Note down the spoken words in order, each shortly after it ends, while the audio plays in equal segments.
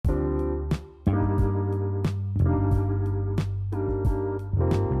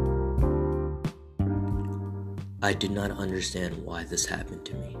I did not understand why this happened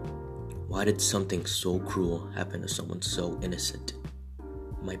to me. Why did something so cruel happen to someone so innocent?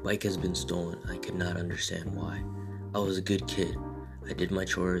 My bike has been stolen. I could not understand why. I was a good kid. I did my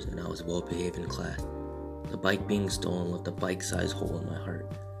chores and I was well behaved in class. The bike being stolen left a bike-sized hole in my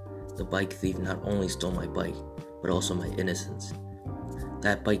heart. The bike thief not only stole my bike, but also my innocence.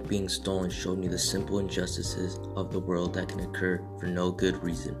 That bike being stolen showed me the simple injustices of the world that can occur for no good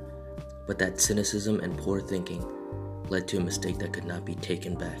reason. But that cynicism and poor thinking led to a mistake that could not be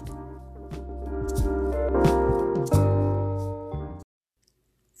taken back.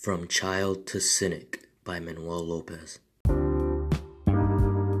 From Child to Cynic by Manuel Lopez.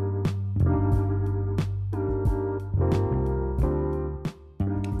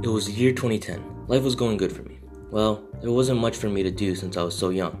 It was the year 2010. Life was going good for me. Well, there wasn't much for me to do since I was so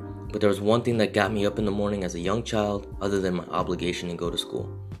young, but there was one thing that got me up in the morning as a young child other than my obligation to go to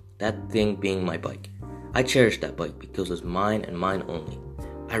school. That thing being my bike. I cherished that bike because it was mine and mine only.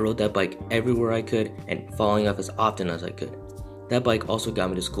 I rode that bike everywhere I could and falling off as often as I could. That bike also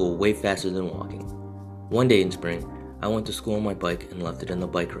got me to school way faster than walking. One day in spring, I went to school on my bike and left it in the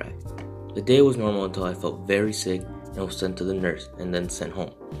bike rack. The day was normal until I felt very sick and was sent to the nurse and then sent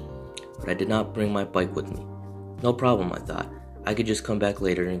home. But I did not bring my bike with me. No problem, I thought. I could just come back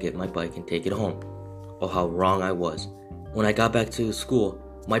later and get my bike and take it home. Oh, how wrong I was. When I got back to school,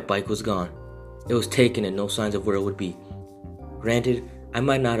 my bike was gone. It was taken and no signs of where it would be. Granted, I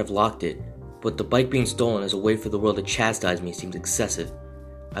might not have locked it, but the bike being stolen as a way for the world to chastise me seems excessive.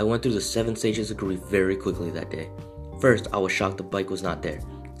 I went through the 7 stages of grief very quickly that day. First, I was shocked the bike was not there.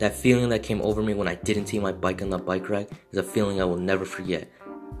 That feeling that came over me when I didn't see my bike on the bike rack is a feeling I will never forget.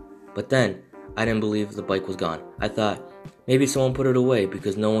 But then, I didn't believe the bike was gone. I thought, maybe someone put it away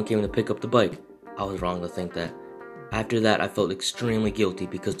because no one came to pick up the bike. I was wrong to think that. After that, I felt extremely guilty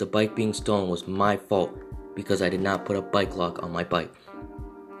because the bike being stolen was my fault because I did not put a bike lock on my bike.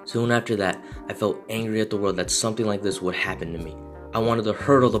 Soon after that, I felt angry at the world that something like this would happen to me. I wanted to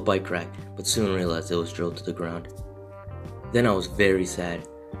hurdle the bike rack, but soon realized it was drilled to the ground. Then I was very sad.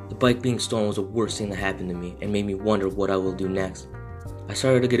 The bike being stolen was the worst thing that happened to me and made me wonder what I will do next. I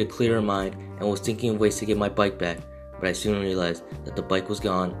started to get a clearer mind and was thinking of ways to get my bike back, but I soon realized that the bike was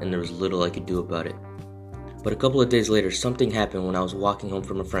gone and there was little I could do about it. But a couple of days later, something happened when I was walking home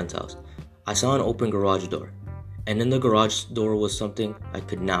from a friend's house. I saw an open garage door, and in the garage door was something I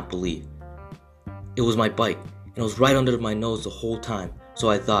could not believe. It was my bike, and it was right under my nose the whole time, so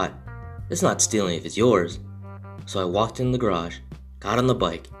I thought, it's not stealing if it's yours. So I walked in the garage, got on the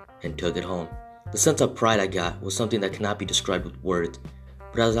bike, and took it home. The sense of pride I got was something that cannot be described with words,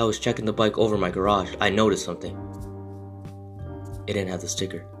 but as I was checking the bike over my garage, I noticed something. It didn't have the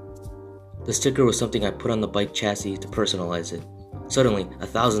sticker. The sticker was something I put on the bike chassis to personalize it. Suddenly,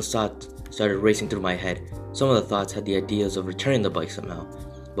 1,000 thoughts started racing through my head. Some of the thoughts had the ideas of returning the bike somehow,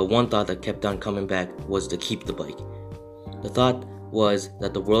 but one thought that kept on coming back was to keep the bike. The thought was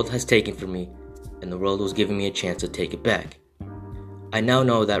that the world has taken from me, and the world was giving me a chance to take it back. I now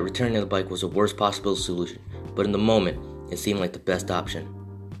know that returning the bike was the worst possible solution, but in the moment, it seemed like the best option.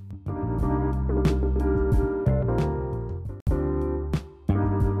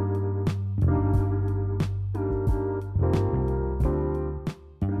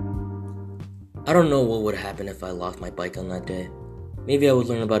 I don't know what would happen if I lost my bike on that day. Maybe I would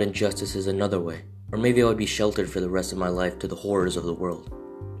learn about injustices another way, or maybe I would be sheltered for the rest of my life to the horrors of the world.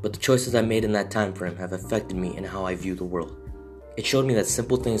 But the choices I made in that time frame have affected me in how I view the world. It showed me that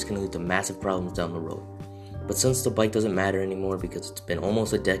simple things can lead to massive problems down the road. But since the bike doesn't matter anymore because it's been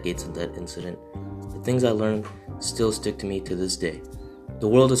almost a decade since that incident, the things I learned still stick to me to this day. The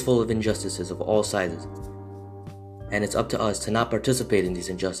world is full of injustices of all sizes, and it's up to us to not participate in these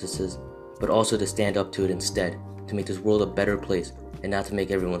injustices, but also to stand up to it instead, to make this world a better place and not to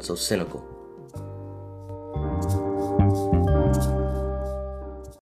make everyone so cynical.